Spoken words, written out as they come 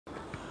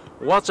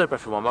What's up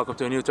everyone, welcome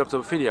to a new top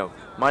video.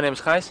 My name is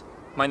Gijs.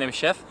 My name is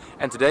Chef.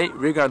 And today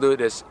we're gonna do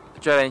this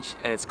challenge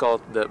and it's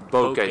called the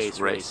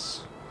BOWCASE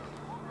race.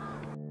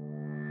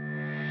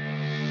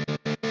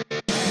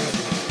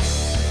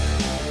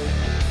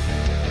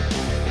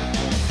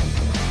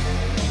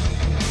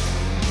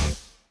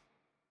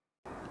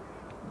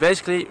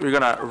 Basically we're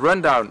gonna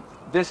run down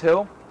this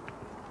hill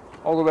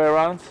all the way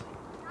around,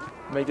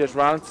 make this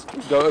round,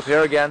 go up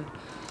here again,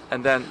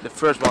 and then the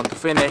first one to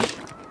finish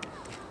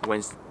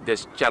wins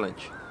this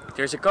challenge.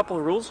 There's a couple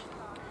of rules.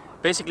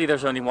 Basically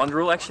there's only one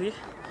rule actually.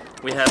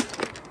 We have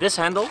this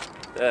handle,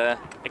 the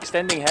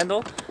extending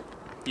handle.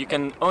 You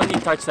can only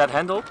touch that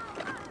handle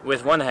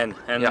with one hand,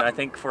 and I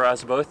think for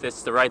us both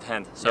it's the right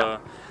hand. So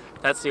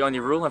that's the only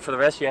rule, and for the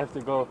rest you have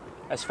to go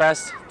as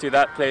fast to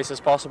that place as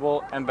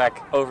possible and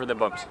back over the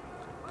bumps.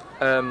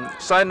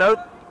 Side note,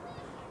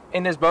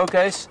 in this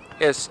BOWCASE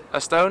is a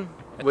stone,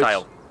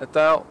 a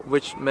tile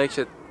which makes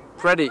it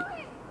pretty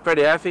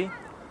heavy,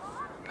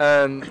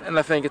 and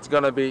I think it's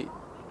gonna be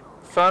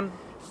fun,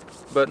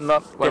 but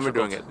not when we're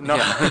doing it. No.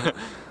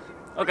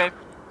 Okay,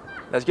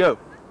 let's go.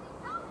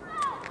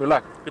 Good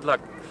luck. Good luck.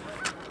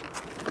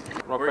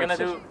 We're gonna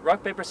do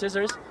rock, paper,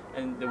 scissors,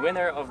 and the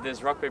winner of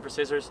this rock, paper,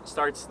 scissors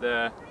starts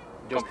the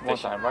just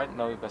competition. One time, right?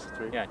 No, best of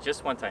 3. Yeah,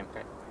 just one time.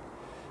 Okay.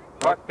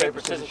 Rock, paper,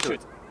 scissors,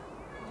 shoot.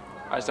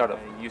 I start off.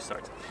 You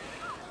start.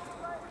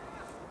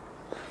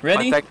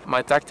 Ready?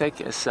 My tactic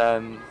is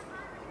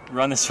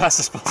run as fast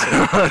as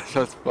possible. as fast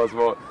as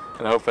possible,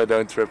 and hope I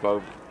don't trip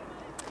over.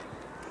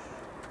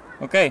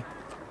 Okay.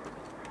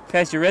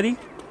 Guys, you ready?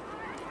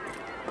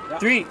 Yeah.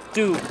 3,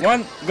 2,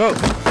 1, go!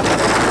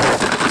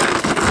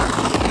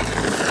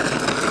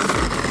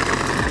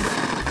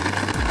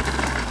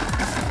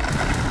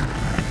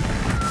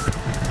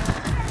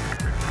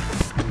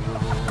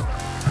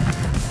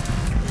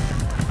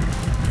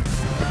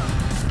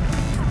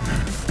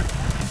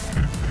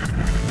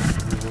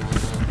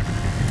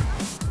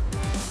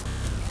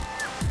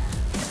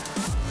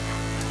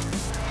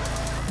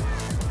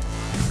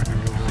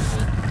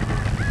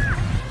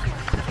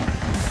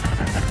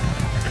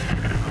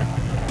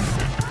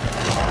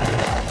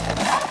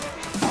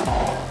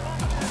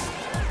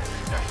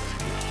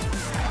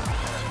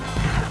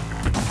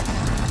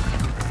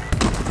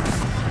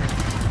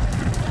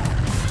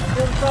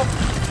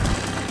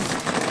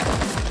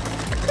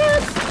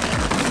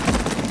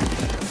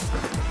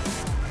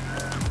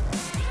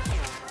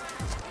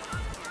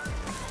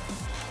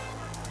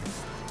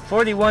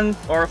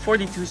 Or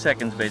 42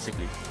 seconds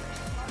basically.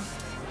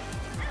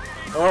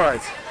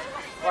 Alright.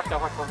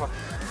 Wacht.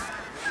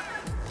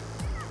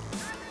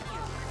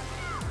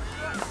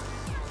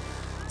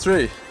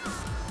 3,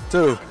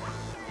 2,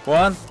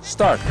 1,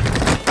 start.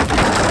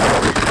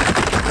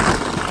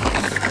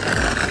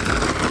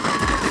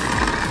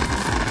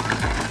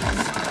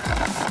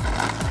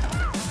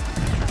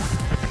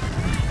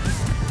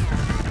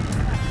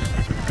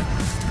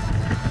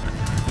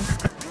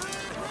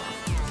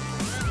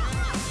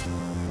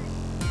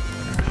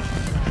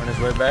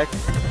 Way back.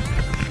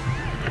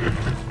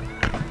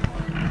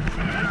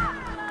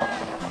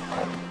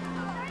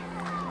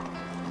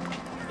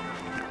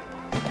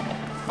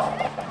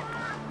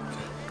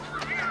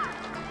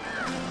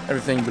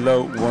 Everything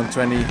below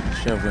 120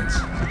 Chef wins.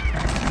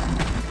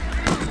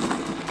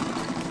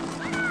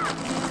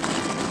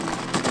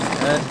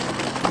 And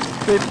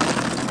flip.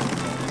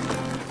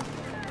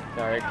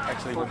 Yeah,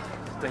 actually the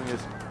thing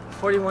is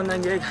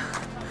 41.98.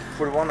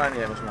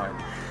 41.98 was mine.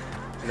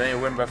 So then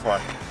you win by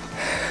 5.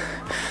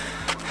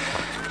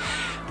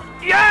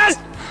 Yes!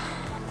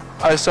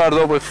 I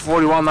started off with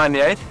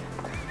 41.98,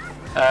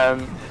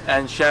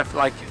 and Chef,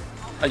 like,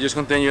 I just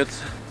continued,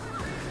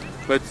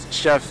 but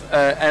Chef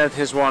ended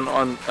his one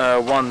on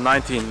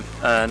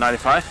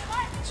 1:19.95.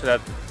 So that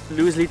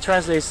loosely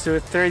translates to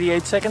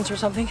 38 seconds or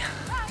something?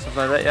 Something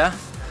like that, yeah?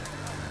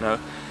 No.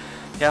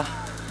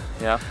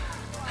 Yeah.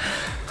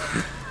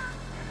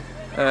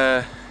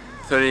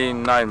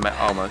 39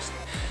 almost.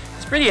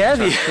 It's pretty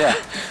heavy. So, yeah.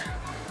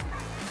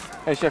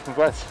 Hey Chef,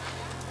 congrats.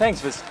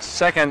 Thanks. This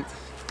second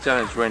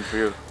challenge win for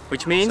you.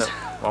 Which means? So,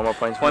 one more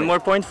point for One me. more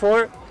point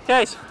for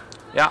guys.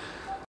 Yeah.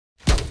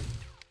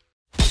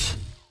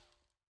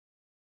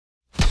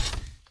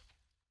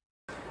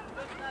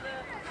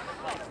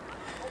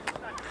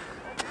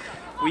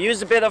 We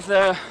used a bit of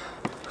the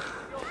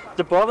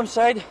bottom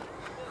side.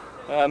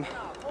 The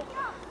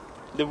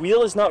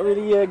wheel is not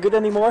really good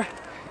anymore.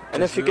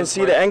 And if you can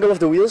see the angle of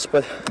the wheels,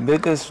 but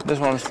this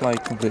one is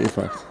like completely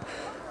fucked.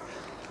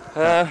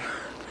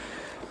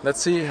 Let's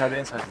see how the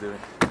inside is doing.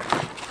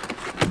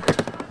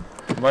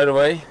 By the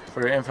way,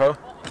 for your info,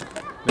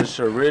 this is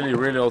a really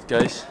old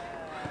case.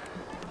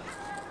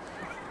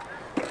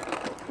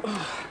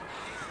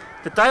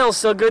 The tile is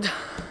still good.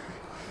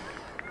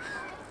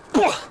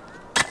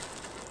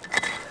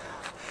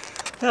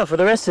 Yeah, for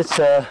the rest it's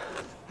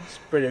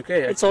pretty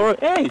okay. It's alright.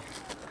 Hey!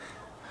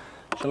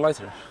 It's a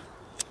lighter.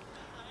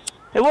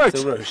 It works!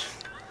 Still works.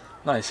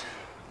 Nice.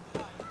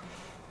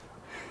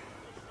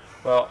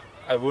 Well,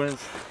 I wouldn't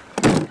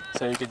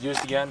say you could use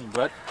it again,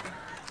 but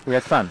we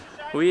had fun.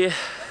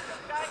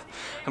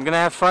 I'm gonna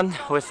have fun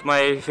with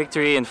my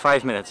victory in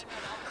 5 minutes.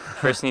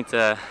 First need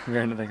to...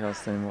 We're not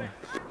exhausted anymore.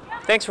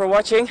 Thanks for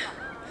watching.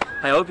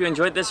 I hope you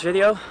enjoyed this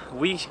video.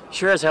 We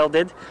sure as hell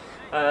did.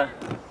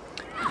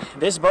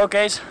 This bow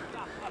case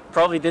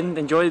probably didn't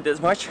enjoy it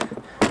as much,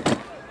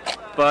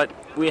 but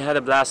we had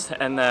a blast,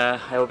 and I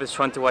hope it's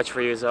fun to watch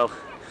for you as well.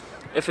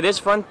 If it is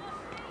fun,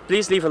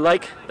 please leave a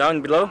like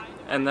down below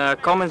and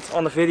comment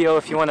on the video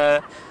if you want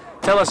to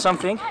tell us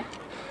something,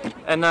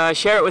 and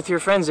share it with your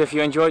friends if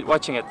you enjoyed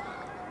watching it.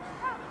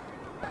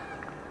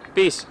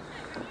 Peace.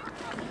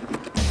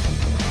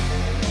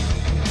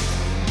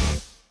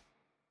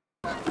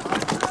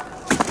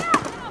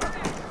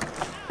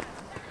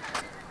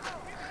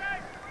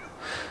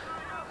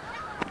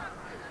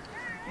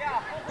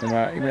 Ja,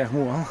 maar ik ben echt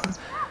moe, man.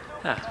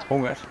 Ja.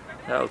 Honger.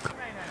 Ja, ook.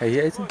 Ga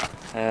je eten?